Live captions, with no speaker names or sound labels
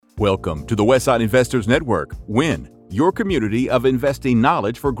Welcome to the Westside Investors Network, WIN, your community of investing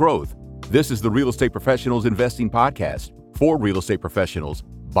knowledge for growth. This is the Real Estate Professionals Investing Podcast for real estate professionals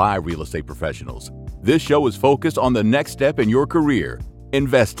by real estate professionals. This show is focused on the next step in your career,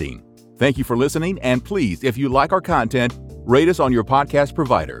 investing. Thank you for listening, and please, if you like our content, rate us on your podcast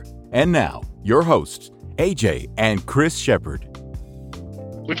provider. And now, your hosts, AJ and Chris Shepard.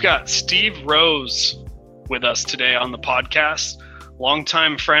 We've got Steve Rose with us today on the podcast.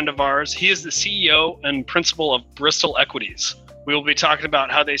 Longtime friend of ours. He is the CEO and principal of Bristol Equities. We will be talking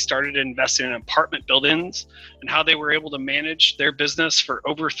about how they started investing in apartment buildings and how they were able to manage their business for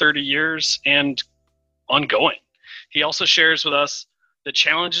over 30 years and ongoing. He also shares with us the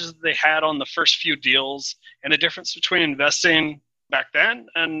challenges they had on the first few deals and the difference between investing back then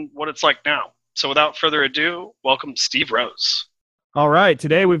and what it's like now. So without further ado, welcome Steve Rose. All right.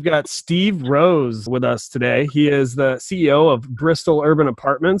 Today we've got Steve Rose with us today. He is the CEO of Bristol Urban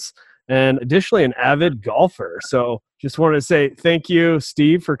Apartments and additionally an avid golfer. So just wanted to say thank you,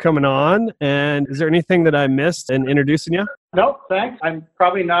 Steve, for coming on. And is there anything that I missed in introducing you? No, thanks. I'm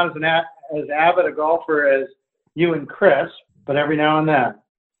probably not as avid a golfer as you and Chris, but every now and then.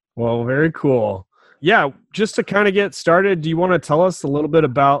 Well, very cool. Yeah, just to kind of get started, do you want to tell us a little bit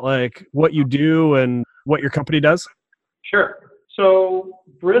about like what you do and what your company does? Sure. So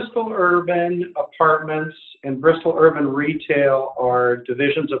Bristol Urban Apartments and Bristol Urban Retail are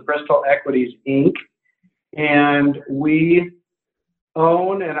divisions of Bristol Equities, Inc. And we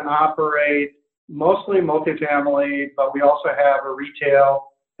own and operate mostly multifamily, but we also have a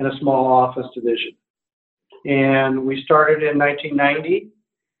retail and a small office division. And we started in 1990,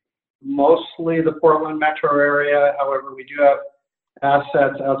 mostly the Portland metro area. However, we do have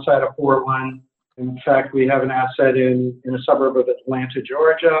assets outside of Portland. In fact, we have an asset in a suburb of Atlanta,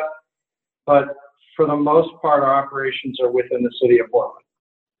 Georgia, but for the most part, our operations are within the city of Portland.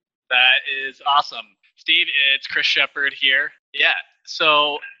 That is awesome. Steve, it's Chris Shepard here. Yeah,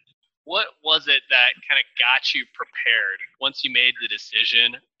 so what was it that kind of got you prepared once you made the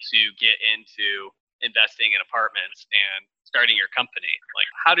decision to get into investing in apartments and starting your company? Like,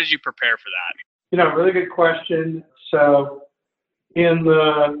 how did you prepare for that? Really good question. So in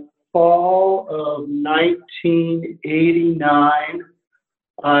the fall of 1989,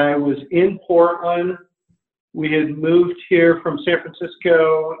 I was in Portland. We had moved here from San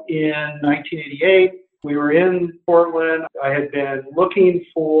Francisco in 1988. We were in Portland. I had been looking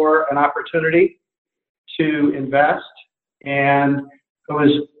for an opportunity to invest, and I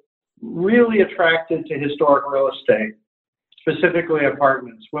was really attracted to historic real estate, specifically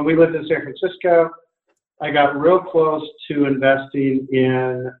apartments. When we lived in San Francisco, I got real close to investing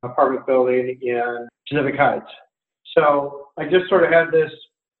in apartment building in Pacific Heights. So I just sort of had this,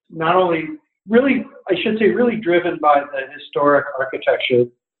 not only really driven by the historic architecture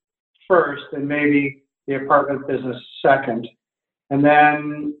first, and maybe the apartment business second. And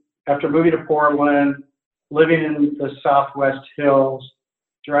then after moving to Portland, living in the Southwest Hills,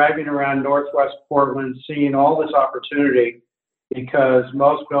 driving around Northwest Portland, seeing all this opportunity because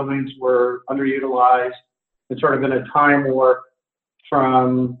most buildings were underutilized. It's sort of been a time warp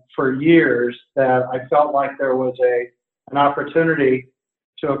for years that I felt like there was an opportunity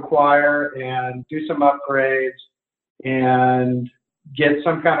to acquire and do some upgrades and get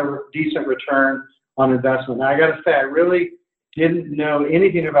some kind of decent return on investment. Now, I got to say, I really didn't know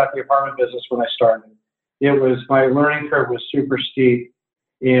anything about the apartment business when I started. My learning curve was super steep,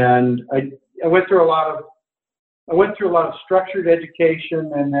 and I went through a lot of structured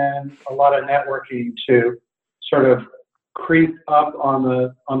education and then a lot of networking to sort of creep up on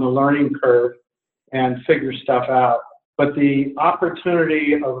the learning curve and figure stuff out. But the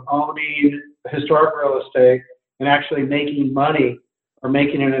opportunity of owning historic real estate and actually making money or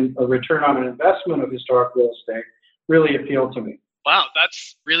making a return on an investment of historic real estate really appealed to me. Wow,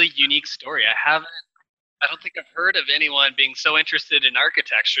 that's really unique story. I don't think I've heard of anyone being so interested in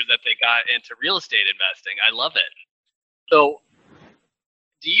architecture that they got into real estate investing. I love it. So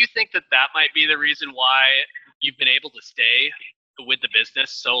do you think that might be the reason why you've been able to stay with the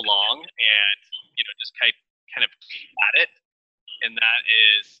business so long and, just kind of at it? And that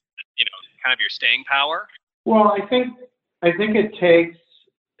is, kind of your staying power? Well, I think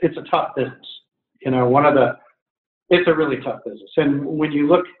it's a tough business. It's a really tough business. And when you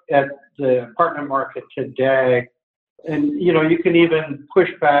look at the apartment market today, and, you can even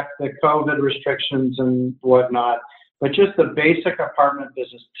push back the COVID restrictions and whatnot, but just the basic apartment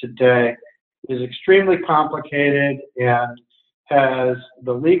business today is extremely complicated and has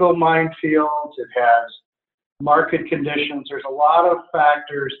the legal minefields. It has market conditions. There's a lot of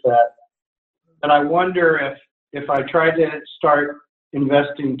factors that I wonder if I tried to start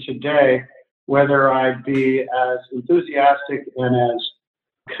investing today, whether I be as enthusiastic and as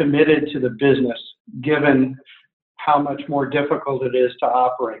committed to the business, given how much more difficult it is to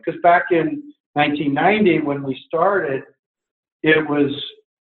operate. Because back in 1990, when we started, it was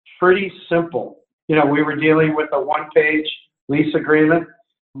pretty simple. We were dealing with a one-page lease agreement.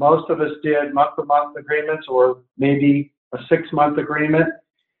 Most of us did month-to-month agreements or maybe a 6-month agreement.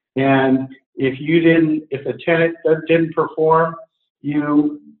 And if a tenant didn't perform,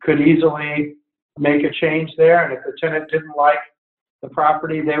 you could easily make a change there. And if the tenant didn't like the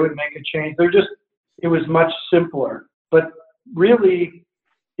property, they would make a change. It was much simpler. But really,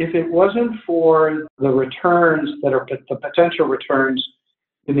 if it wasn't for the returns that are the potential returns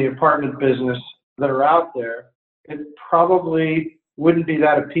in the apartment business that are out there, it probably wouldn't be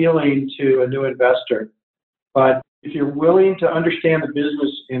that appealing to a new investor. But if you're willing to understand the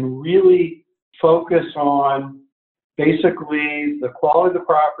business and really focus on basically the quality of the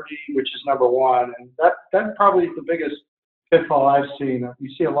property, which is number one, and that's probably the biggest pitfall I've seen.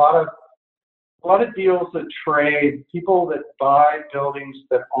 You see a lot of deals that trade, people that buy buildings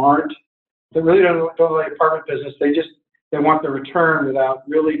that really don't like apartment business. They want the return without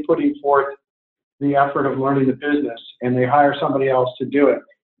really putting forth the effort of learning the business, and they hire somebody else to do it.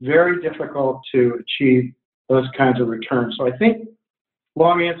 Very difficult to achieve those kinds of returns. So I think,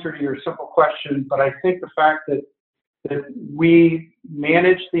 long answer to your simple question, but I think the fact that we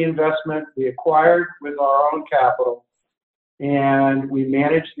managed the investment, we acquired with our own capital, and we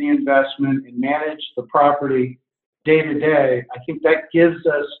managed the investment and managed the property day to day, I think that gives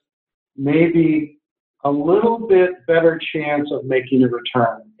us maybe a little bit better chance of making a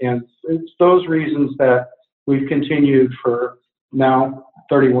return. And it's those reasons that we've continued for now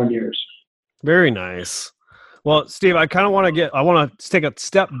 31 years. Very nice. Well, Steve, I want to take a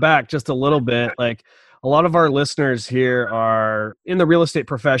step back just a little bit. Like, a lot of our listeners here are in the real estate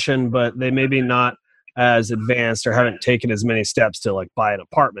profession, but they maybe not as advanced or haven't taken as many steps to like buy an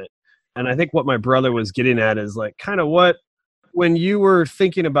apartment. And I think what my brother was getting at is like kind of when you were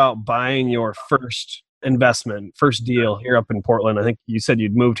thinking about buying your first deal here up in Portland, I think you said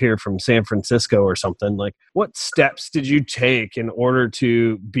you'd moved here from San Francisco or something. Like, what steps did you take in order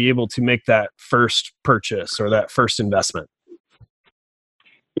to be able to make that first purchase or that first investment?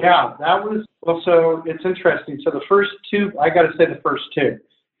 Yeah, so it's interesting. So the first two, I got to say the first two,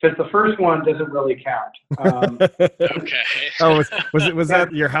 because the first one doesn't really count. Okay. Oh, was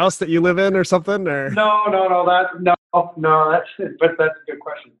that your house that you live in or something? Or No, that's it. But that's a good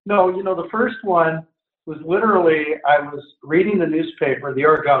question. No, the first one was literally, I was reading the newspaper, the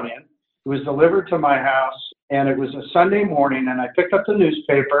Oregonian. It was delivered to my house, and it was a Sunday morning, and I picked up the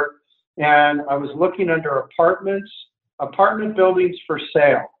newspaper, and I was looking under apartment buildings for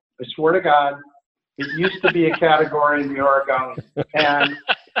sale. I swear to God, it used to be a category in the Oregonian.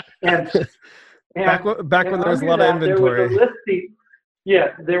 And back when there was a lot of inventory.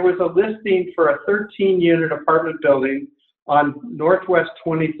 There was a listing for a 13-unit apartment building on Northwest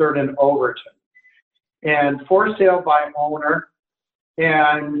 23rd and Overton, and for sale by owner.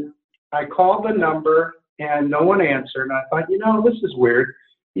 And I called the number, and no one answered. And I thought, this is weird.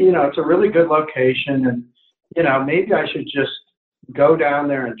 It's a really good location, and maybe I should just go down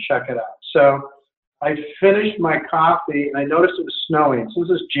there and check it out. So I finished my coffee, and I noticed it was snowing. So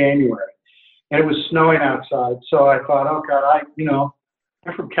this is January, and it was snowing outside. So I thought, oh God, I'm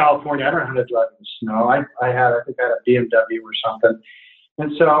from California. I don't know how to drive in the snow. I think I had a BMW or something.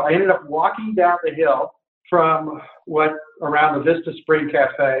 And so I ended up walking down the hill from around the Vista Spring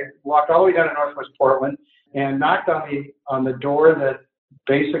Cafe, walked all the way down to Northwest Portland, and knocked on the door that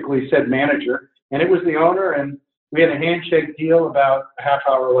basically said manager. And it was the owner, and we had a handshake deal about a half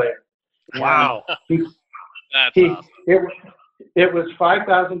hour later. Wow. That's awesome. It was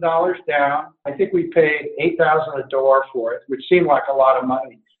 $5,000 down. I think we paid $8,000 a door for it, which seemed like a lot of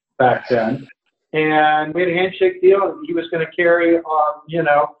money back then. And we had a handshake deal, and he was going to carry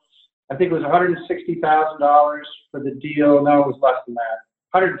on, I think it was $160,000 for the deal. No, it was less than that.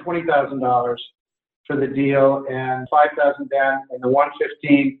 $120,000 for the deal, and $5,000 down, and the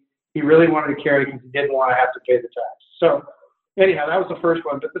 $115,000 he really wanted to carry because he didn't want to have to pay the tax. So anyhow, that was the first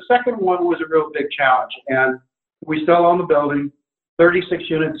one. But the second one was a real big challenge, and we still own the building, 36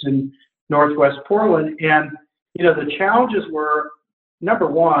 units in Northwest Portland. And, the challenges were, number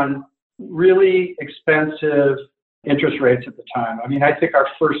one, really expensive interest rates at the time. I mean, I think our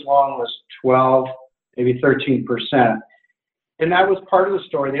first loan was 12, maybe 13%. And that was part of the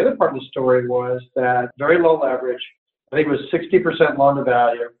story. The other part of the story was that very low leverage. I think it was 60% loan to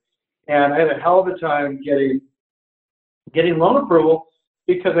value. And I had a hell of a time getting loan approval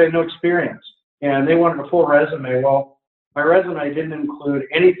because I had no experience. And they wanted a full resume. Well, my resume didn't include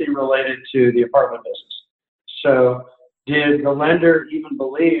anything related to the apartment business. So did the lender even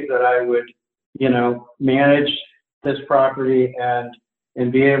believe that I would, manage this property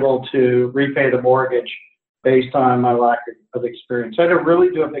and be able to repay the mortgage based on my lack of experience? I had to really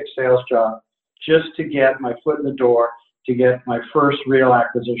do a big sales job just to get my foot in the door, to get my first real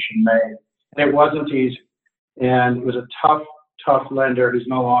acquisition made. And it wasn't easy. And it was a tough lender who's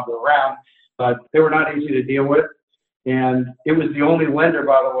no longer around, but they were not easy to deal with. And it was the only lender,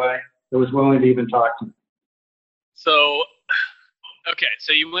 by the way, that was willing to even talk to me. So, okay,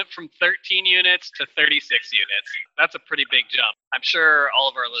 so you went from 13 units to 36 units. That's a pretty big jump. I'm sure all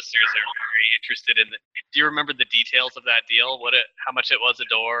of our listeners are very interested in do you remember the details of that deal? How much it was a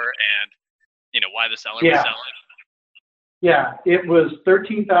door, and why the seller was selling? Yeah, it was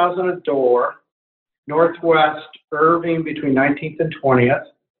 $13,000 a door, Northwest Irving between 19th and 20th,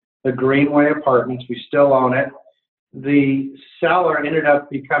 the Greenway Apartments. We still own it. The seller ended up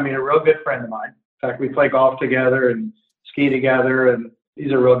becoming a real good friend of mine. In fact, we play golf together and ski together, and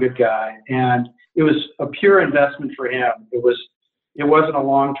he's a real good guy. And it was a pure investment for him. It wasn't a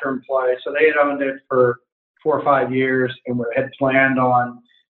long-term play. So they had owned it for 4 or 5 years and had planned on,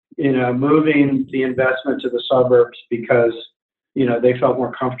 moving the investment to the suburbs because, they felt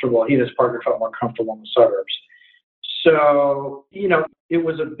more comfortable. He and his partner felt more comfortable in the suburbs. So, it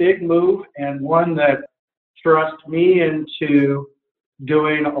was a big move and one that thrust me into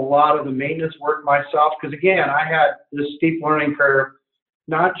doing a lot of the maintenance work myself. Because again, I had this steep learning curve,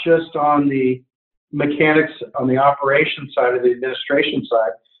 not just on the mechanics, on the operations side or the administration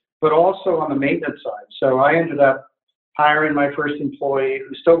side, but also on the maintenance side. So I ended up hiring my first employee,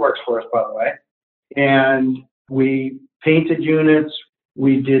 who still works for us, by the way. And we painted units.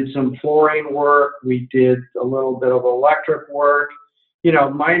 We did some flooring work. We did a little bit of electric work,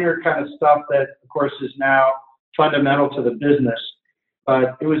 minor kind of stuff that, of course, is now fundamental to the business.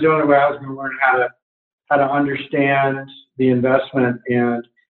 But it was the only way I was going to learn how to understand the investment. And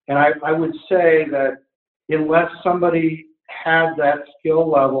I would say that unless somebody had that skill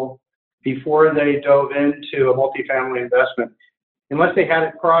level before they dove into a multifamily investment, unless they had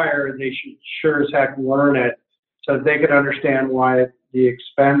it prior, they should sure as heck learn it so that they could understand why the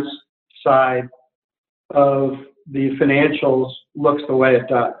expense side of the financials looks the way it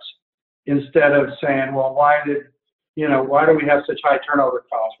does. Instead of saying, well, why do we have such high turnover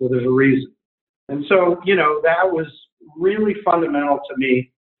costs? Well, there's a reason. And so, that was really fundamental to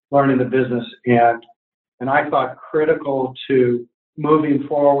me learning the business and I thought critical to moving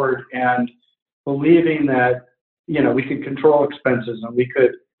forward and believing that, we could control expenses and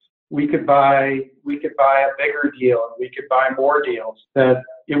we could buy a bigger deal and we could buy more deals, that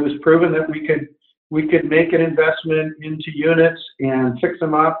it was proven that we could make an investment into units and fix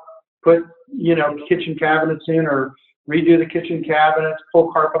them up, put, kitchen cabinets in or redo the kitchen cabinets,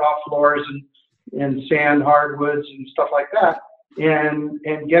 pull carpet off floors and sand hardwoods and stuff like that, and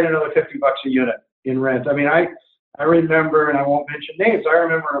get another $50 a unit in rent. I mean, I remember, and I won't mention names, I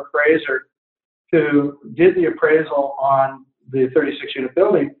remember an appraiser who did the appraisal on the 36-unit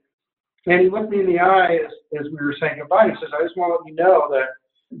building, and he looked me in the eye as we were saying goodbye. He says, I just want to let you know that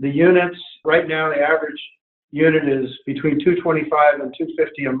the units, right now, the average unit is between $225 and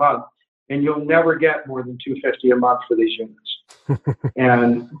 $250 a month, and you'll never get more than $250 a month for these units.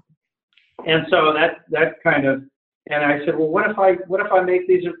 and so that kind of, and I said, well, what if I make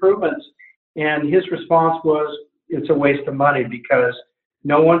these improvements? And his response was, it's a waste of money because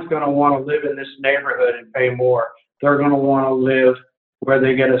no one's going to want to live in this neighborhood and pay more. They're going to want to live where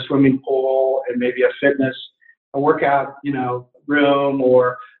they get a swimming pool and maybe a workout, room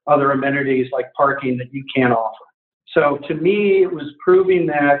or other amenities like parking that you can't offer. So to me, it was proving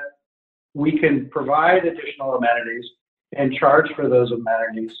that we can provide additional amenities and charge for those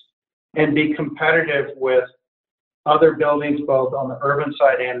amenities and be competitive with other buildings, both on the urban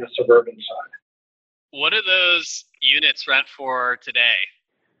side and the suburban side. What do those units rent for today?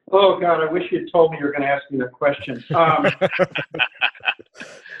 Oh, God, I wish you had told me you were going to ask me that question.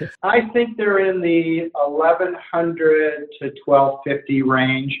 I think they're in the $1,100 to $1,250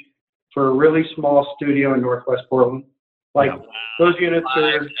 range for a really small studio in Northwest Portland. Those units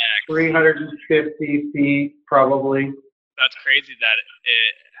are 350 feet, probably. That's crazy that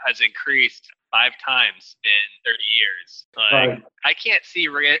it has increased 5 times in 30 years. Right. I can't see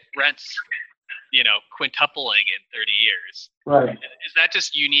rents, quintupling in 30 years. Right. Is that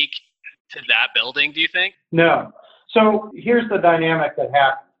just unique to that building, do you think? No. So here's the dynamic that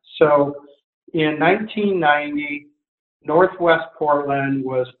happened. So in 1990, Northwest Portland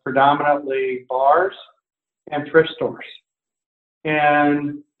was predominantly bars and thrift stores.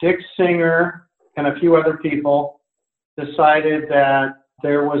 And Dick Singer and a few other people decided that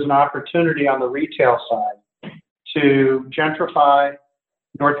there was an opportunity on the retail side to gentrify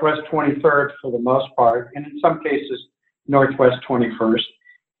Northwest 23rd for the most part, and in some cases, Northwest 21st.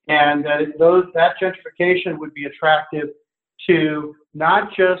 And that gentrification would be attractive to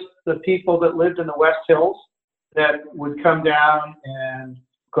not just the people that lived in the West Hills that would come down and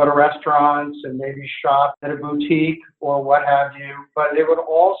go to restaurants and maybe shop at a boutique or what have you, but it would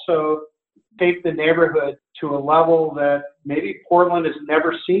also take the neighborhood to a level that maybe Portland had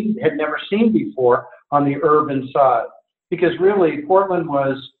never seen before on the urban side. Because really, Portland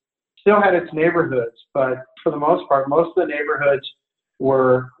still had its neighborhoods, but for the most part, most of the neighborhoods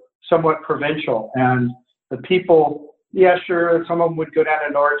were somewhat provincial. And the people, yeah, sure, some of them would go down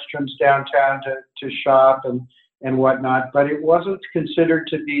to Nordstrom's downtown to shop and whatnot, but it wasn't considered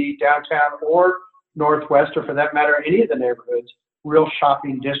to be downtown or Northwest, or for that matter, any of the neighborhoods, real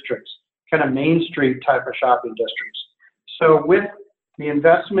shopping districts, kind of Main Street type of shopping districts. So with the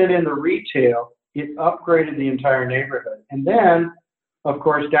investment in the retail, it upgraded the entire neighborhood. And then, of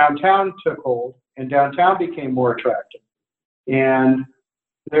course, downtown took hold, and downtown became more attractive. And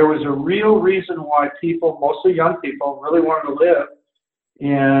there was a real reason why people, mostly young people, really wanted to live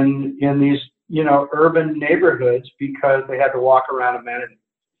in these, urban neighborhoods, because they had to walk around amenities.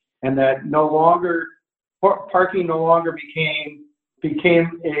 And that parking no longer became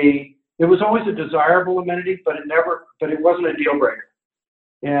it was always a desirable amenity, but it wasn't a deal breaker.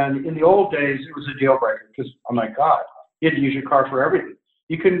 And in the old days, it was a deal breaker because, oh my God, you had to use your car for everything.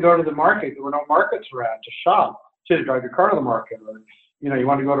 You couldn't go to the market. There were no markets around to shop. You had to drive your car to the market. Or, you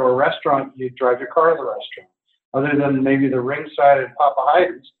want to go to a restaurant, you drive your car to the restaurant. Other than maybe the Ringside and Papa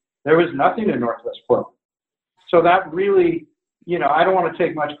Haydn's, there was nothing in Northwest Portland. So that really, I don't want to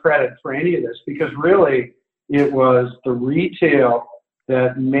take much credit for any of this, because really it was the retail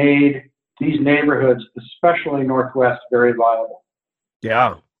that made these neighborhoods, especially Northwest, very viable.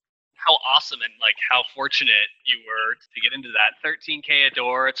 Yeah. How awesome and how fortunate you were to get into that. $13K a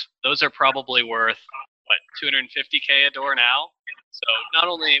door. Those are probably worth $250K a door now. So not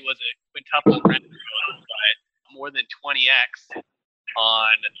only was it quintuple rent, but more than 20x on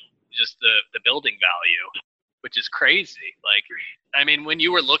just the building value, which is crazy. When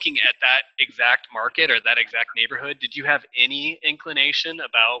you were looking at that exact market or that exact neighborhood, did you have any inclination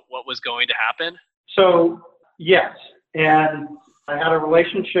about what was going to happen? So yes, and I had a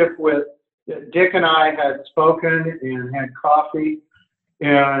relationship with Dick, and I had spoken and had coffee.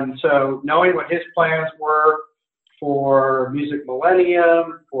 And so knowing what his plans were for Music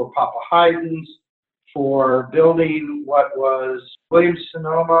Millennium, for Papa Haydn's, for building what was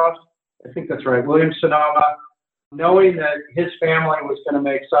Williams-Sonoma, I think that's right, Williams-Sonoma, knowing that his family was going to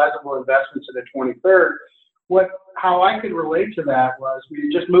make sizable investments in the 23rd, how I could relate to that was we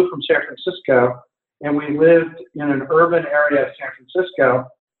had just moved from San Francisco, and we lived in an urban area of San Francisco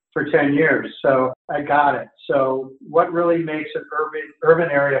for 10 years. So I got it. So what really makes an urban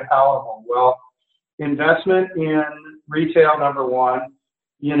area palatable? Well, investment in retail, number one,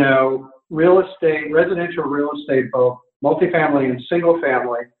 real estate, residential real estate, both multifamily and single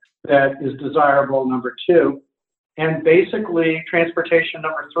family, that is desirable, number two, and basically transportation,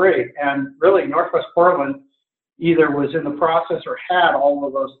 number three. And really, Northwest Portland either was in the process or had all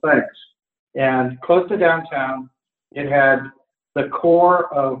of those things. And close to downtown, it had the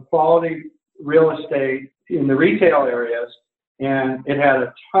core of quality real estate in the retail areas, and it had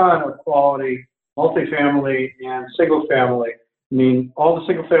a ton of quality multifamily and single family. All the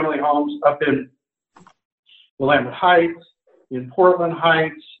single family homes up in Willamette Heights, in Portland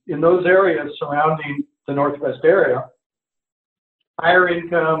Heights, in those areas surrounding the Northwest area, higher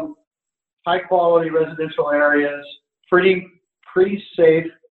income, high quality residential areas, pretty safe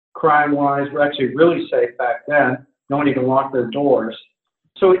crime-wise. We're actually really safe back then. No one even locked their doors.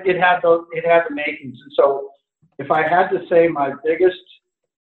 So it had the makings. And so if I had to say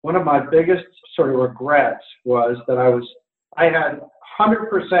one of my biggest sort of regrets was that I had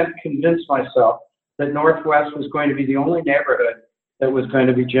 100% convinced myself that Northwest was going to be the only neighborhood that was going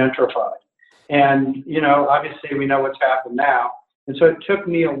to be gentrified. And, obviously we know what's happened now. And so it took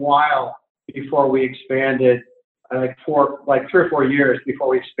me a while before we expanded, 3 or 4 years before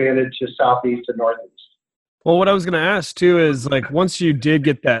we expanded to southeast and northeast. Well, what I was going to ask too is once you did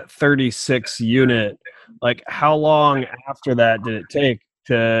get that 36 unit, how long after that did it take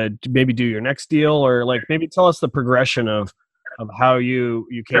to maybe do your next deal, or maybe tell us the progression of how you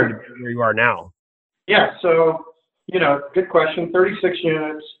came to where you are now? Yeah. So, good question. 36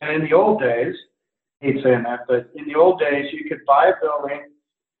 units. And in the old days, I hate saying that, but in the old days, you could buy a building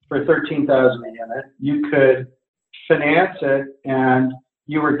for $13,000 a unit. You could finance it, and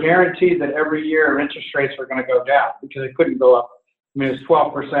you were guaranteed that every year interest rates were going to go down because it couldn't go up. I mean, it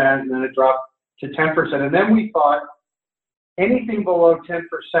was 12%, and then it dropped to 10%. And then we thought anything below 10%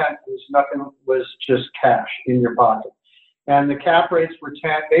 was just cash in your pocket. And the cap rates were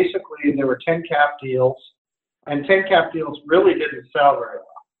 10. Basically, there were 10 cap deals, and 10 cap deals really didn't sell very well.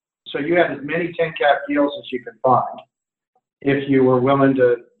 So you had as many 10 cap deals as you could find if you were willing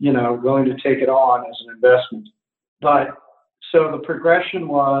to take it on as an investment. But so the progression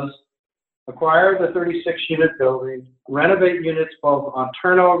was acquire the 36-unit building, renovate units both on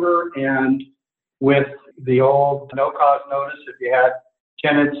turnover and with the old no-cause notice if you had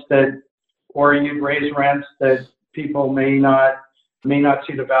tenants or you'd raise rents that people may not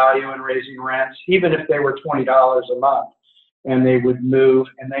see the value in raising rents, even if they were $20 a month, and they would move.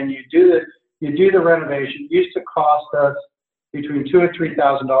 And then you do the renovation. It used to cost us between $2,000 and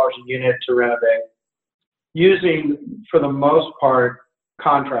 $3,000 a unit to renovate, using for the most part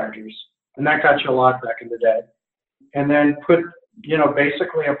contractors, and that got you a lot back in the day. And then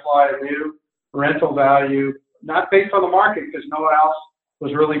basically apply a new rental value, not based on the market because no one else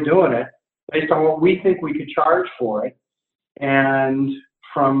was really doing it, based on what we think we could charge for it. And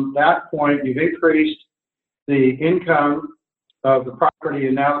from that point, you've increased the income of the property,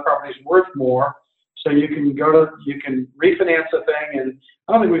 and now the property is worth more. So you can refinance a thing, and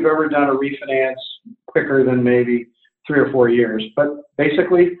I don't think we've ever done a refinance quicker than maybe 3 or 4 years. But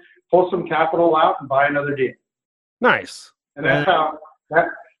basically, pull some capital out and buy another deal. Nice. And that's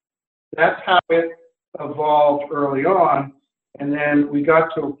how it evolved early on. And then we got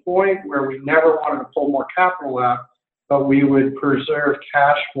to a point where we never wanted to pull more capital out, but we would preserve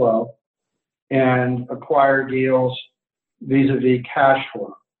cash flow and acquire deals vis-a-vis cash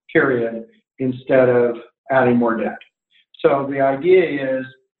flow, period, instead of adding more debt. So the idea is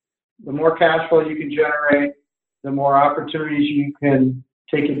the more cash flow you can generate, the more opportunities you can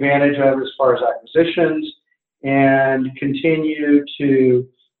take advantage of as far as acquisitions, and continue to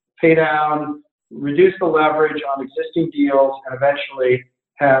pay down, reduce the leverage on existing deals, and eventually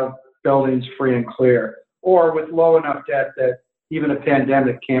have buildings free and clear, or with low enough debt that even a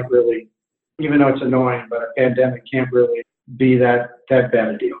pandemic can't really, even though it's annoying, but a pandemic can't really be that bad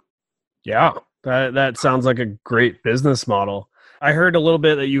a deal. Yeah, that sounds like a great business model. I heard a little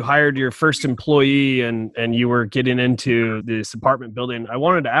bit that you hired your first employee and you were getting into this apartment building. I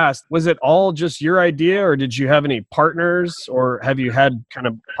wanted to ask, was it all just your idea, or did you have any partners, or have you had kind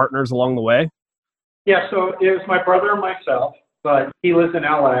of partners along the way? Yeah, so it was my brother and myself, but he lives in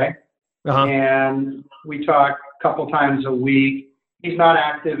LA, and we talk a couple times a week. He's not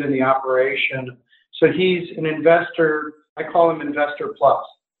active in the operation, so he's an investor. I call him Investor Plus.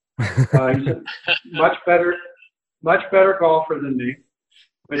 He's a much better golfer than me,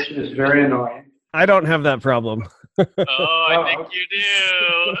 which is very annoying. I don't have that problem. I think you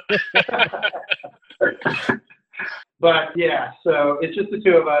do. But yeah, so it's just the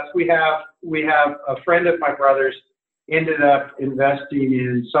two of us. We have a friend of my brother's ended up investing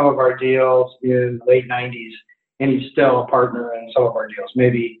in some of our deals in the late 90s, and he's still a partner in some of our deals,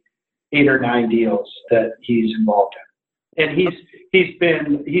 maybe 8 or 9 deals that he's involved in. And he's been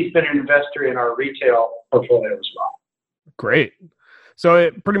an investor in our retail portfolio as well. Great. So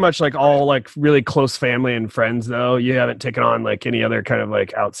it pretty much like all like really close family and friends though. You haven't taken on like any other kind of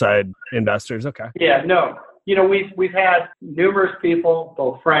like outside investors. Okay. Yeah, no. We've had numerous people,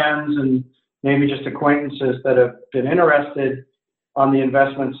 both friends and maybe just acquaintances, that have been interested on the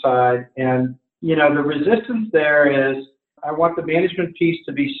investment side. And the resistance there is, I want the management piece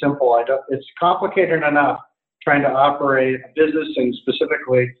to be simple. It's complicated enough trying to operate a business, and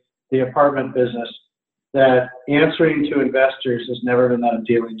specifically the apartment business, that answering to investors has never been that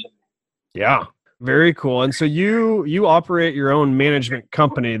appealing to me. Yeah, very cool. And so you operate your own management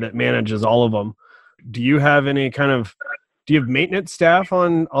company that manages all of them. Do you have any do you have maintenance staff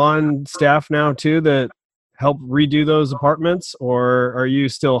on staff now too that help redo those apartments, or are you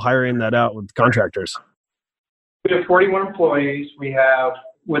still hiring that out with contractors? We have 41 employees. We have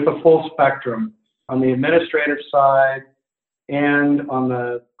with a full spectrum on the administrative side and on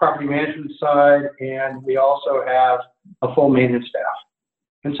the property management side, and we also have a full maintenance staff.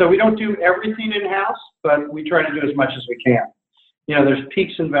 And so we don't do everything in-house, but we try to do as much as we can. There's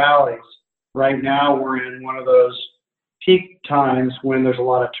peaks and valleys. Right now we're in one of those peak times when there's a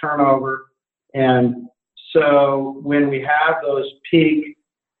lot of turnover. And so when we have those peak,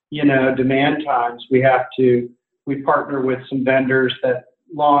 demand times, we partner with some vendors,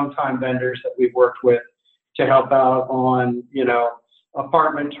 longtime vendors that we've worked with, to help out on,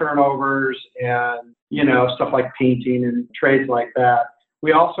 apartment turnovers and, stuff like painting and trades like that.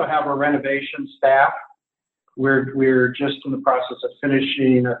 We also have a renovation staff, We're just in the process of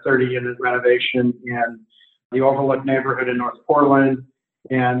finishing a 30-unit renovation in the Overlook neighborhood in North Portland.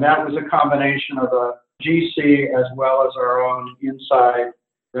 And that was a combination of a GC as well as our own inside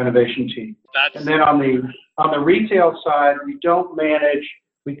renovation team. And then on the retail side, we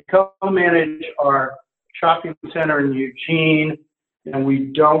co-manage our shopping center in Eugene, and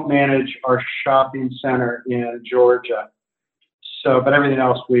we don't manage our shopping center in Georgia. So, but everything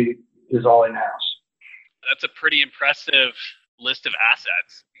else is all in-house. That's a pretty impressive list of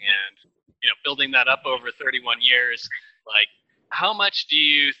assets, and building that up over 31 years, like, how much do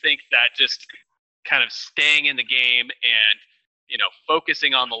you think that just kind of staying in the game and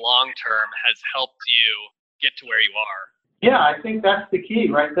focusing on the long term has helped you get to where you are? Yeah, I think that's the key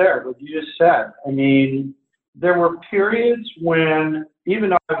right there, what you just said. I mean, there were periods when,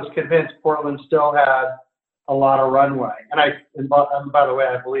 even though I was convinced Portland still had a lot of runway, and by the way,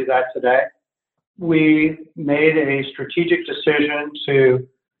 I believe that today, we made a strategic decision to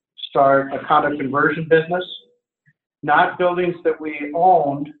start a condo conversion business, not buildings that we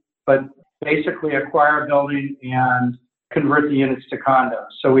owned, but basically acquire a building and convert the units to condos.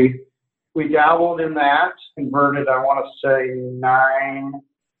 So we dabbled in that, converted, I want to say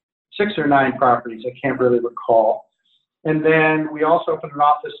 6 or 9 properties. I can't really recall. And then we also opened an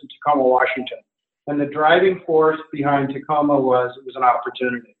office in Tacoma, Washington. And the driving force behind Tacoma was it was an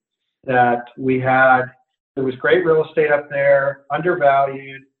opportunity that we had. There was great real estate up there,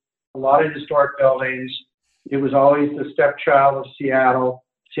 undervalued, a lot of historic buildings. It was always the stepchild of Seattle.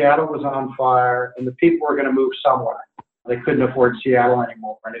 Seattle was on fire, and the people were going to move somewhere. They couldn't afford Seattle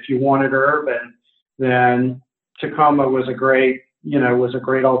anymore. And if you wanted urban, then Tacoma was a great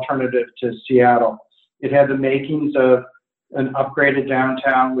alternative to Seattle. It had the makings of an upgraded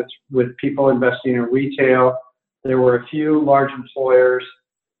downtown with people investing in retail. There were a few large employers.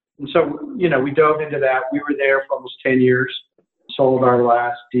 And so, we dove into that. We were there for almost 10 years, sold our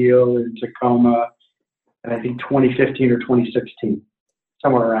last deal in Tacoma, and I think 2015 or 2016,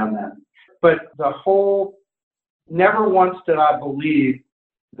 somewhere around that. But never once did I believe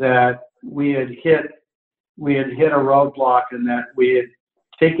that we had hit a roadblock and that we had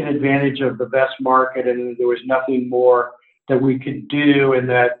taken advantage of the best market and there was nothing more that we could do, and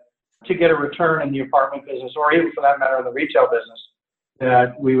that to get a return in the apartment business, or even for that matter in the retail business,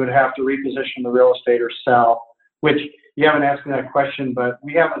 that we would have to reposition the real estate or sell, which you haven't asked me that question, but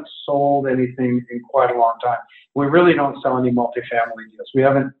we haven't sold anything in quite a long time. We really don't sell any multifamily deals.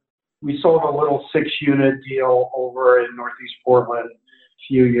 We sold a little 6-unit deal over in Northeast Portland a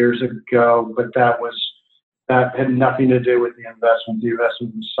few years ago, but that had nothing to do with the investment. The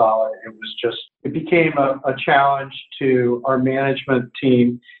investment was solid. It became a challenge to our management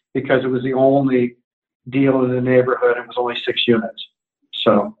team because it was the only deal in the neighborhood. It was only 6 units.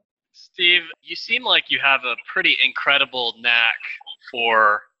 So, Steve, you seem like you have a pretty incredible knack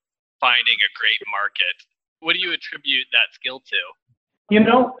for finding a great market. What do you attribute that skill to?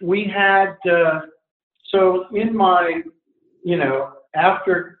 We had, so in my,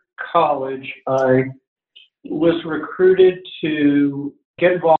 after college, I was recruited to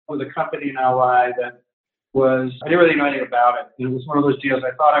get involved with a company in LA I didn't really know anything about it. It was one of those deals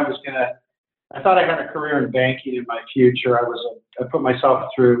I thought I had a career in banking in my future. I put myself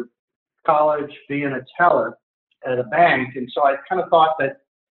through college being a teller at a bank. And so I kind of thought that,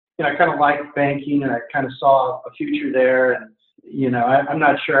 I kind of liked banking and I kind of saw a future there. And, I'm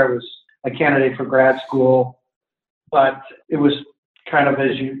not sure I was a candidate for grad school, but it was kind of what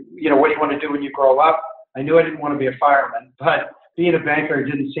do you want to do when you grow up? I knew I didn't want to be a fireman, but being a banker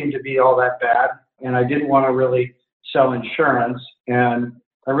didn't seem to be all that bad. And I didn't want to really sell insurance. And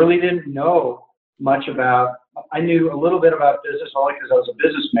I really didn't know much I knew a little bit about business only because I was a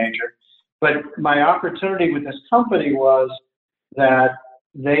business major. But my opportunity with this company was that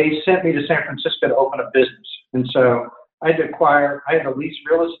they sent me to San Francisco to open a business. And so I had to lease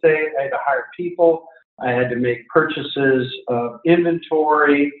real estate, I had to hire people, I had to make purchases of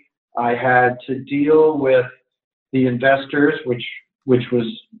inventory, I had to deal with the investors, which was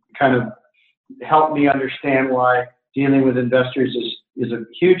kind of helped me understand why dealing with investors is a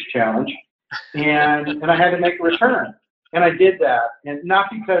huge challenge. And I had to make a return. And I did that. And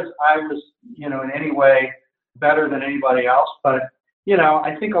not because I was, in any way better than anybody else, but,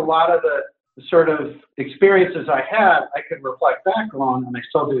 I think a lot of the sort of experiences I had, I could reflect back on, and I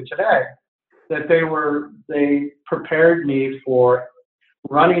still do today, that they prepared me for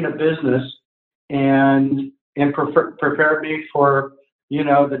running a business and prepared me for,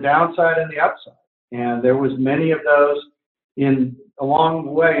 the downside and the upside. And there was many of those along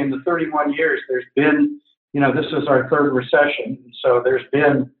the way. In the 31 years, there's been, this is our third recession. So there's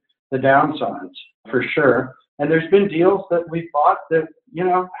been the downsides for sure. And there's been deals that we bought that,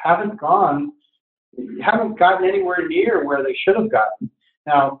 haven't gotten anywhere near where they should have gotten.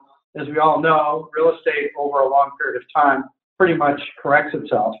 Now, as we all know, real estate over a long period of time pretty much corrects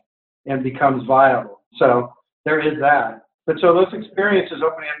itself and becomes viable. So there is that. But so those experiences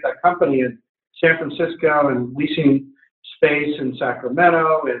opening up that company in San Francisco and leasing space in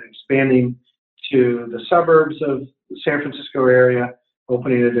Sacramento and expanding to the suburbs of the San Francisco area,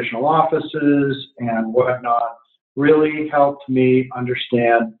 opening additional offices and whatnot, really helped me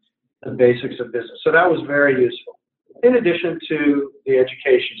understand the basics of business. So that was very useful, in addition to the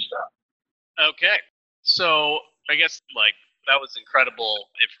education stuff. Okay. So I guess that was incredible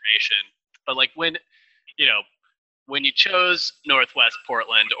information. But when you chose Northwest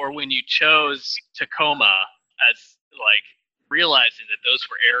Portland, or when you chose Tacoma, as realizing that those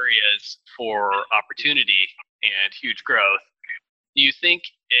were areas for opportunity and huge growth, do you think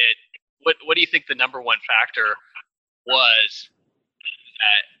what do you think the number one factor was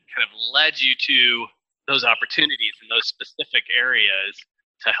that kind of led you to those opportunities in those specific areas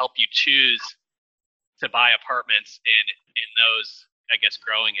to help you choose to buy apartments in those, I guess,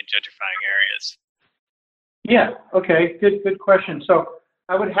 growing and gentrifying areas? Yeah. Okay. Good question. So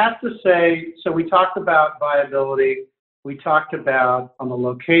I would have to say, so we talked about viability. We talked about, on the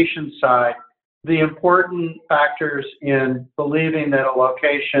location side, the important factors in believing that a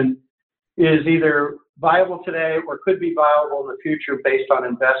location is either viable today or could be viable in the future based on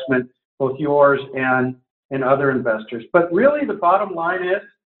investment, both yours and other investors. But really the bottom line is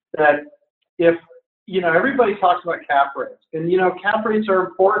that if, everybody talks about cap rates, and, cap rates are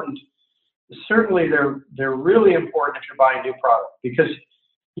important. Certainly they're really important if you're buying a new product, because,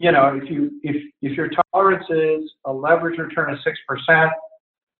 if your tolerance is a leverage return of 6%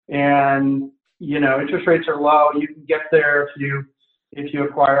 and, interest rates are low, you can get there if you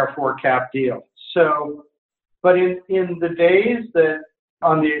acquire a 4 cap deal. So, but in the days that,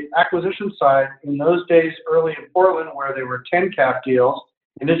 on the acquisition side, in those days early in Portland where there were 10 cap deals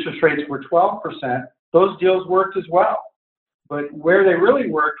and interest rates were 12%, those deals worked as well. But where they really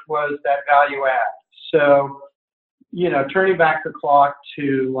worked was that value add. So, turning back the clock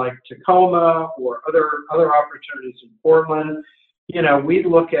to Tacoma or other opportunities in Portland,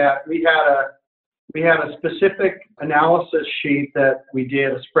 we had a specific analysis sheet that we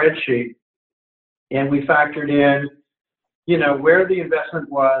did, a spreadsheet, and we factored in, where the investment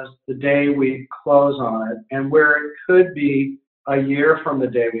was the day we close on it and where it could be a year from the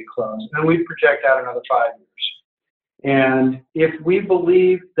day we close. And we project out another 5 years. And if we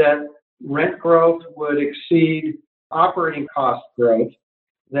believe that rent growth would exceed operating cost growth,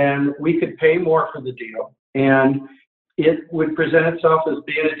 then we could pay more for the deal, and it would present itself as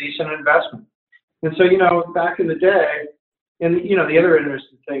being a decent investment. And so, back in the day, and the other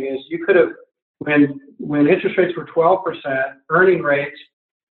interesting thing is you could have, when interest rates were 12%, earning rates,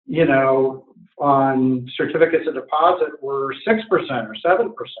 on certificates of deposit were 6% or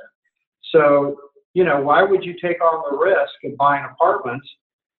 7%. So, why would you take on the risk of buying apartments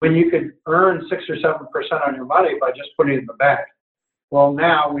when you could earn 6 or 7% on your money by just putting it in the bank? Well,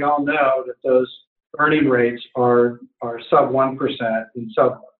 now we all know that those earning rates are sub 1% and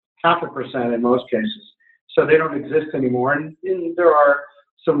sub 0.5% in most cases. So they don't exist anymore. And there are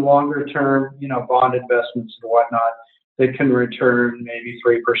some longer term, bond investments and whatnot that can return maybe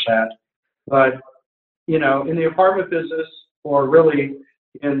 3%. But, in the apartment business, or really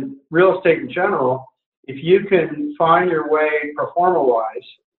in real estate in general, if you can find your way pro forma wise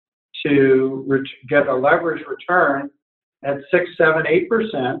to get a leverage return at 6, 7,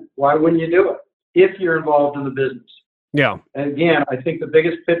 8%, why wouldn't you do it if you're involved in the business? Yeah. And again, I think the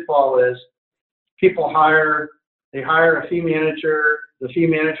biggest pitfall is people hire a fee manager, the fee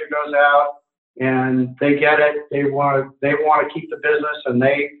manager goes out and they get it, they want to keep the business, and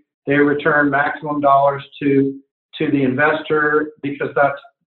they return maximum dollars to the investor because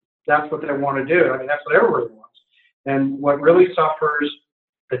that's what they want to do. I mean, that's what everybody wants. And what really suffers,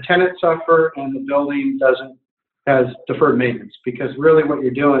 the tenant suffer and the building has deferred maintenance, because really what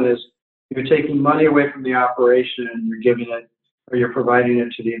you're doing is you're taking money away from the operation and you're giving it, or you're providing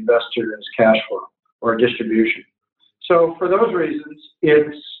it to the investor as cash flow or distribution. So for those reasons,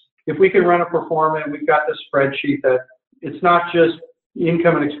 if we can run a pro forma, and we've got this spreadsheet that it's not just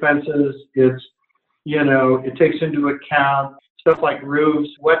income and expenses, it's, it takes into account stuff like roofs.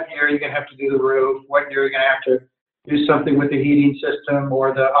 What year are you going to have to do the roof? What year are you going to have to do something with the heating system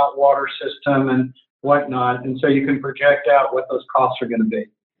or the hot water system and whatnot? And so you can project out what those costs are going to be.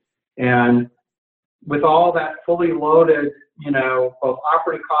 And with all that fully loaded, both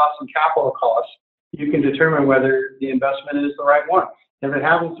operating costs and capital costs, you can determine whether the investment is the right one. If it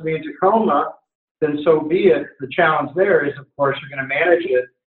happens to be in Tacoma, then so be it. The challenge there is, of course, you're going to manage it.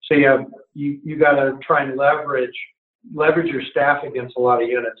 So you got to try and leverage your staff against a lot of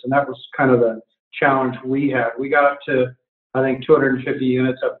units. And that was kind of the challenge we had. We got up to, I think, 250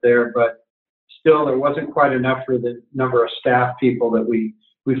 units up there, but still there wasn't quite enough for the number of staff people that we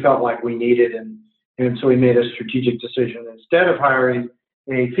felt like we needed. And so we made a strategic decision, instead of hiring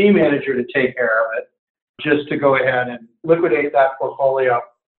a fee manager to take care of it, just to go ahead and liquidate that portfolio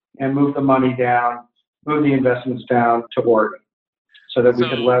and move the money down, move the investments down to Oregon, so that we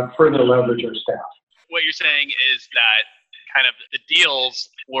could further leverage our staff. What you're saying is that kind of the deals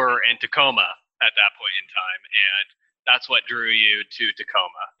were in Tacoma at that point in time, and that's what drew you to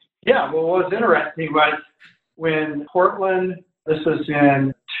Tacoma. Yeah, well, what was interesting was when Portland, this was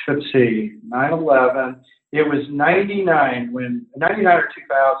in, 9/11, it was 99 or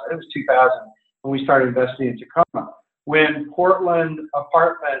 2000, it was 2000 when we started investing in Tacoma, when Portland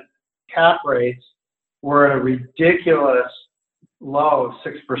apartment cap rates were at a ridiculous low of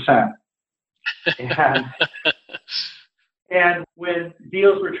 6%. And when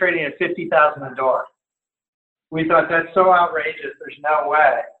deals were trading at $50,000 a door, we thought that's so outrageous, there's no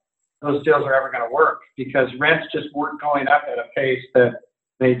way those deals are ever going to work, because rents just weren't going up at a pace that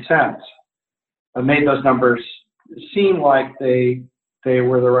made sense. It made those numbers seem like they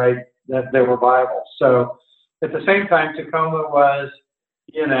were that they were viable. So at the same time, Tacoma was,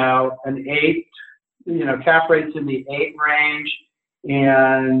 an 8, cap rates in the 8 range,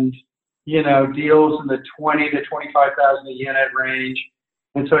 and, deals in the 20 to 25,000 a unit range.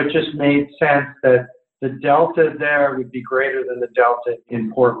 And so it just made sense that the delta there would be greater than the delta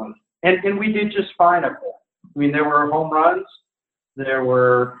in Portland. And we did just fine up there. I mean, there were home runs, there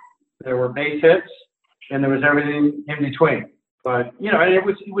were base hits, and there was everything in between. But, and it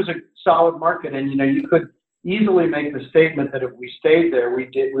was a solid market. And, you could easily make the statement that if we stayed there, we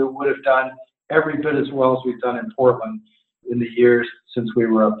would have done every bit as well as we've done in Portland in the years since we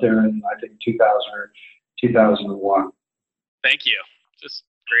were up there in, I think, 2000 or 2001. Thank you. Just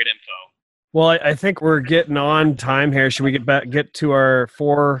great info. Well, I think we're getting on time here. Should we get to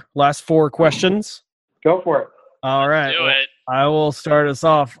our last four questions? Go for it. All right. Do it. I will start us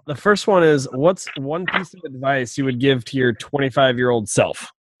off. The first one is, what's one piece of advice you would give to your 25-year-old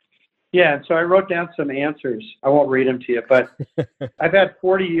self? Yeah, so I wrote down some answers. I won't read them to you, but I've had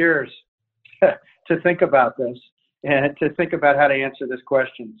 40 years to think about this and to think about how to answer this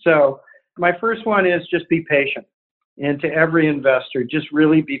question. So my first one is just be patient. And to every investor, just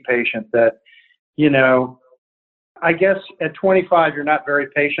really be patient. That, I guess at 25, you're not very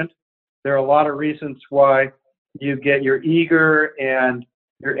patient. There are a lot of reasons why you're eager and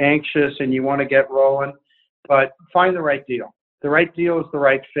you're anxious and you want to get rolling, but find the right deal. The right deal is the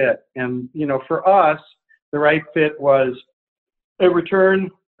right fit. And, for us, the right fit was a return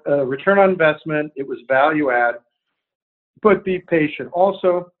on investment. It was value add, but be patient.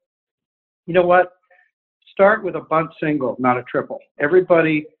 Also, you know what? Start with a bunt single, not a triple.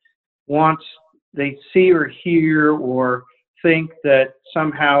 Everybody they see or hear or think that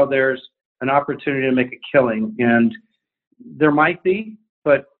somehow there's an opportunity to make a killing. And there might be,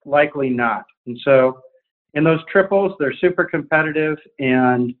 but likely not. And so in those triples, they're super competitive.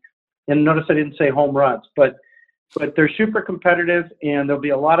 And notice I didn't say home runs, but they're super competitive, and there'll be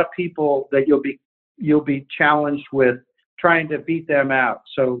a lot of people that you'll be challenged with trying to beat them out.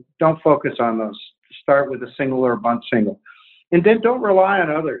 So don't focus on those. Start with a single or a bunt single. And then don't rely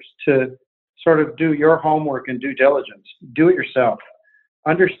on others to sort of do your homework and due diligence. Do it yourself.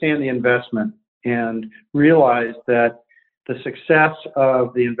 Understand the investment and realize that the success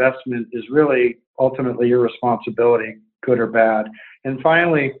of the investment is really ultimately your responsibility, good or bad. And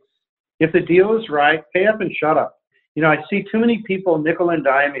finally, if the deal is right, pay up and shut up. I see too many people nickel and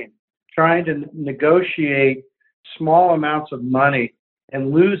diming, trying to negotiate small amounts of money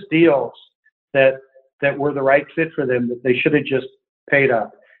and lose deals that were the right fit for them, that they should have just paid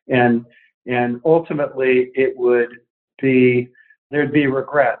up. And ultimately there'd be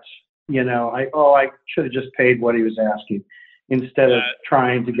regrets. I should have just paid what he was asking, instead of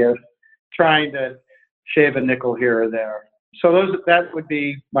trying to shave a nickel here or there. So that would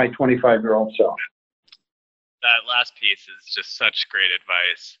be my 25-year-old self. That last piece is just such great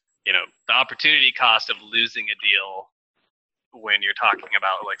advice. The opportunity cost of losing a deal when you're talking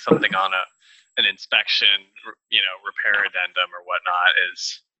about like something on an inspection, repair addendum or whatnot,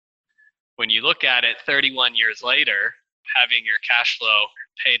 is when you look at it 31 years later, having your cash flow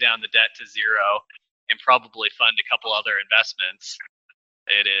pay down the debt to zero and probably fund a couple other investments.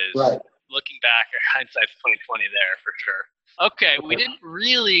 It is right. Looking back, hindsight's 2020 there for sure. Okay, we didn't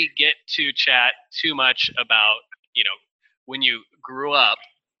really get to chat too much about, when you grew up,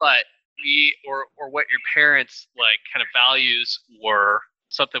 but or what your parents like kind of values were,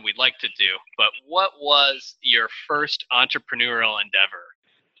 something we'd like to do. But what was your first entrepreneurial endeavor?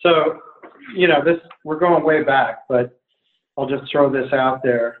 So, we're going way back, but I'll just throw this out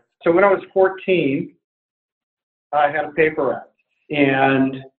there. So when I was 14, I had a paper route,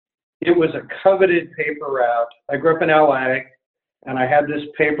 and it was a coveted paper route. I grew up in LA, and I had this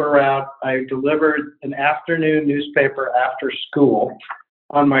paper route. I delivered an afternoon newspaper after school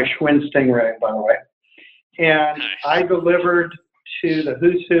on my Schwinn Stingray, by the way. And Nice. I delivered to the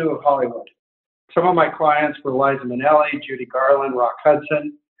who's who of Hollywood. Some of my clients were Liza Minnelli, Judy Garland, Rock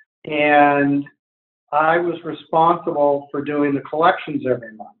Hudson, and I was responsible for doing the collections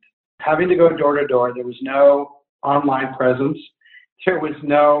every month. Having to go door to door, there was no online presence. There was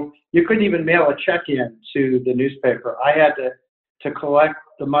you couldn't even mail a check in to the newspaper. I had to collect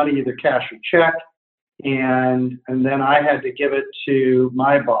the money, either cash or check, and then I had to give it to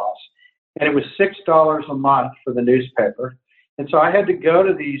my boss. And it was $6 a month for the newspaper. And so I had to go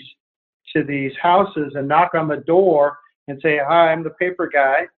to these houses and knock on the door and say, "Hi, I'm the paper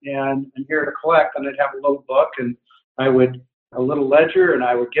guy, and I'm here to collect." And I'd have a little book, and a little ledger, and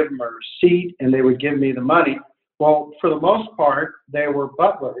I would give them a receipt, and they would give me the money. Well, for the most part, they were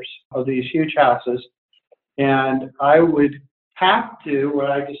butlers of these huge houses, and I would have to, when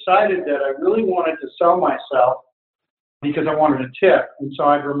I decided that I really wanted to sell myself because I wanted a tip. And so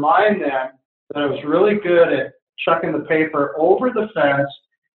I'd remind them that I was really good at chucking the paper over the fence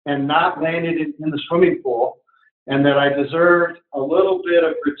and not landing it in the swimming pool, and that I deserved a little bit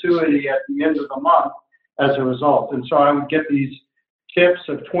of gratuity at the end of the month as a result. And so I would get these tips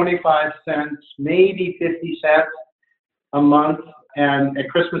of 25 cents, maybe 50 cents a month, and at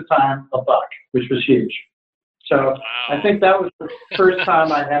Christmas time, $1, which was huge. So Wow. I think that was the first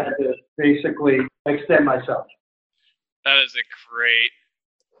time I had to basically extend myself. That is a great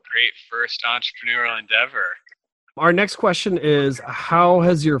first entrepreneurial endeavor. Our next question is, how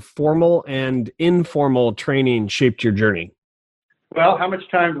has your formal and informal training shaped your journey? Well, how much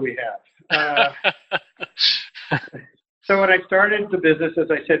time do we have? So when I started the business,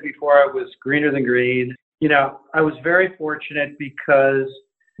 as I said before, I was greener than green. I was very fortunate because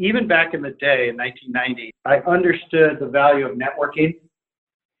even back in the day, in 1990, I understood the value of networking.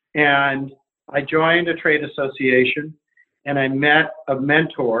 And I joined a trade association, and I met a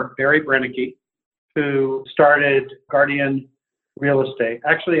mentor, Barry Brennicke, who started Guardian Real Estate.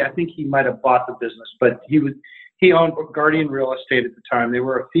 Actually, I think he might have bought the business, but he owned Guardian Real Estate at the time. They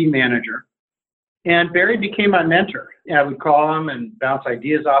were a fee manager. And Barry became my mentor. I would call him and bounce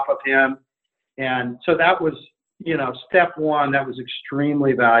ideas off of him. And so that was, step one, that was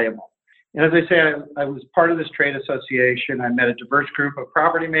extremely valuable. And as I say, I was part of this trade association. I met a diverse group of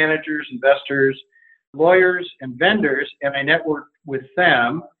property managers, investors, lawyers, and vendors, and I networked with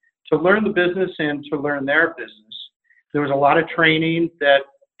them to learn the business and to learn their business. There was a lot of training that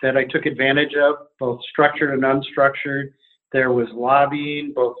I took advantage of, both structured and unstructured. There was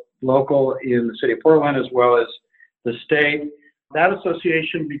lobbying, both local in the city of Portland as well as the state. That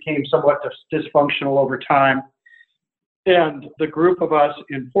association became somewhat dysfunctional over time. And the group of us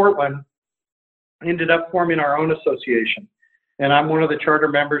in Portland ended up forming our own association. And I'm one of the charter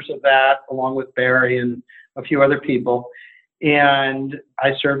members of that, along with Barry and a few other people. And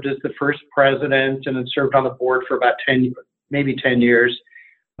I served as the first president and then served on the board for about 10 years.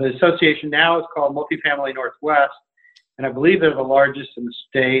 The association now is called Multifamily Northwest, and I believe they're the largest in the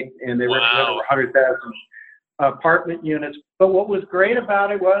state, and they represent over 100,000 apartment units. But what was great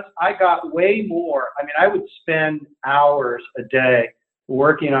about it was I got way more. I would spend hours a day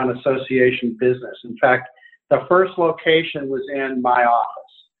working on association business. In fact, the first location was in my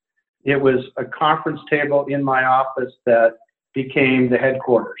office. It was a conference table in my office that became the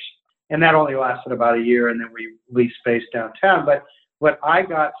headquarters. And that only lasted about a year, and then we leased space downtown. But I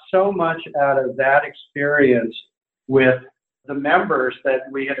got so much out of that experience with the members that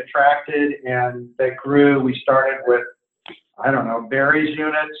we had attracted and that grew. We started with, Barry's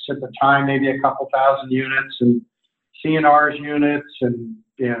units at the time, maybe a couple thousand units, and CNR's units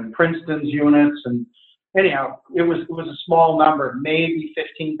and Princeton's units. And anyhow, it was a small number, maybe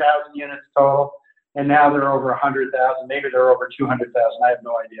 15,000 units total. And now they're over 100,000, maybe they're over 200,000. I have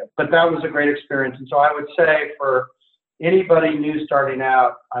no idea. But that was a great experience. And so I would say for anybody new starting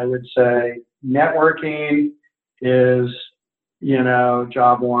out, I would say networking is,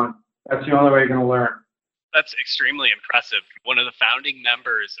 job one. That's the only way you're going to learn. That's extremely impressive. One of the founding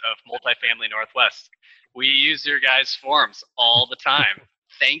members of Multifamily Northwest. We use your guys' forums all the time.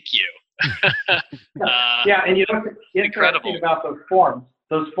 Thank you. Yeah, and incredible about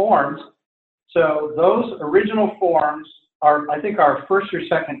those forms. So those original forms I think our first or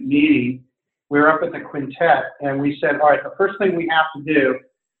second meeting, we were up at the Quintet and we said, all right, the first thing we have to do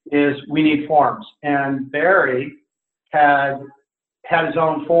is we need forms. And Barry had his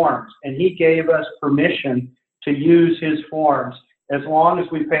own forms, and he gave us permission to use his forms as long as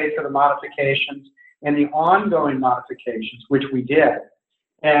we paid for the modifications and the ongoing modifications, which we did.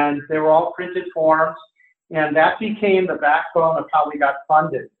 And they were all printed forms, and that became the backbone of how we got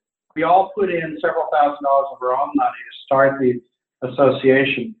funded. We all put in several $1,000s of our own money to start the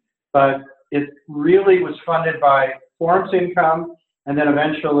association, but it really was funded by forms income, and then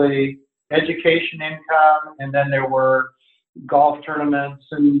eventually education income, and then there were golf tournaments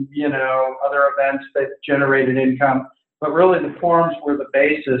and, other events that generated income. But really the forms were the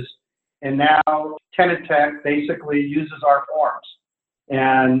basis. And now Tenant Tech basically uses our forms,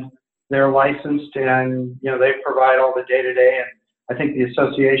 and they're licensed, and, they provide all the day-to-day. And I think the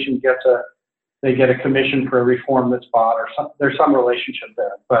association gets a commission for every form that's bought, or there's some relationship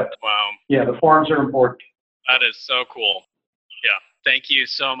there. But wow. Yeah, the forms are important. That is so cool. Yeah. Thank you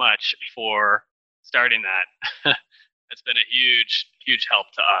so much for starting that. It's been a huge, huge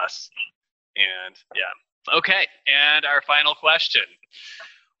help to us. And yeah. Okay. And our final question.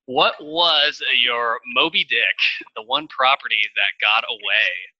 What was your Moby Dick, the one property that got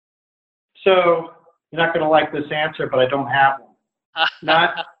away? So you're not going to like this answer, but I don't have one.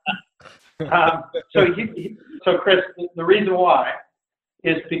 So Chris, the reason why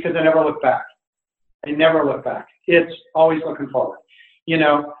is because I never look back. I never look back. It's always looking forward.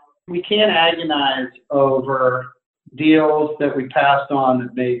 We can't agonize over deals that we passed on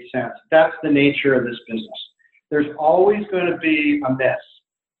that made sense. That's the nature of this business. There's always going to be a miss.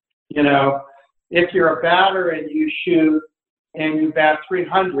 If you're a batter and you shoot and you bat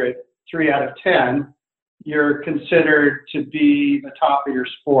 300, 3 out of 10, you're considered to be the top of your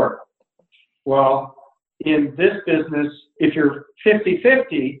sport. Well, in this business, if you're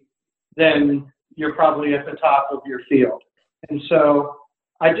 50-50, then you're probably at the top of your field. And so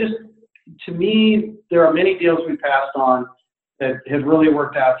to me, there are many deals we passed on that have really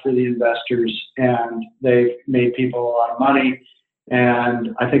worked out for the investors, and they've made people a lot of money.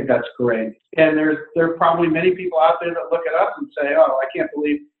 And I think that's great. And there are probably many people out there that look at us and say, oh, I can't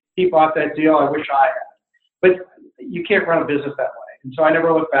believe he bought that deal. I wish I had. But you can't run a business that way. And so I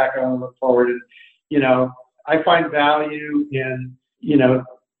never look back. I only look forward. And, I find value in,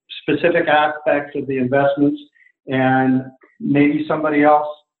 specific aspects of the investments, and maybe somebody else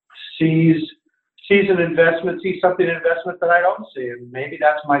sees an investment, sees something in investment that I don't see. And maybe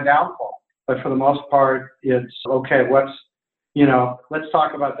that's my downfall. But for the most part, it's okay. Let's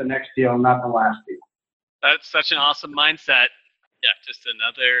talk about the next deal, not the last deal. That's such an awesome mindset. Yeah, just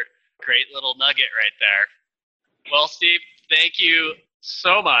another great little nugget right there. Well, Steve, thank you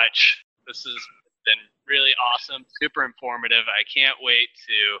so much. This has been really awesome, super informative. I can't wait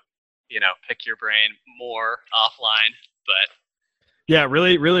to, pick your brain more offline. But yeah,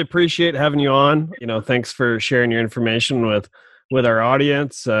 really, really appreciate having you on. Thanks for sharing your information with our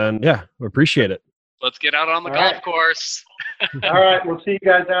audience. And yeah, we appreciate it. Let's get out on the golf course. All right. We'll see you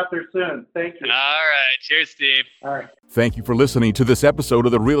guys out there soon. Thank you. All right. Cheers, Steve. All right. Thank you for listening to this episode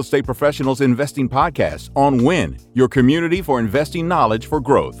of the Real Estate Professionals Investing Podcast on WIN, your community for investing knowledge for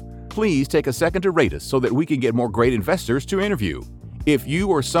growth. Please take a second to rate us so that we can get more great investors to interview. If you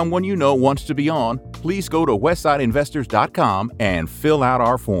or someone you know wants to be on, please go to westsideinvestors.com and fill out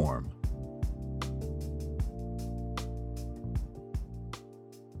our form.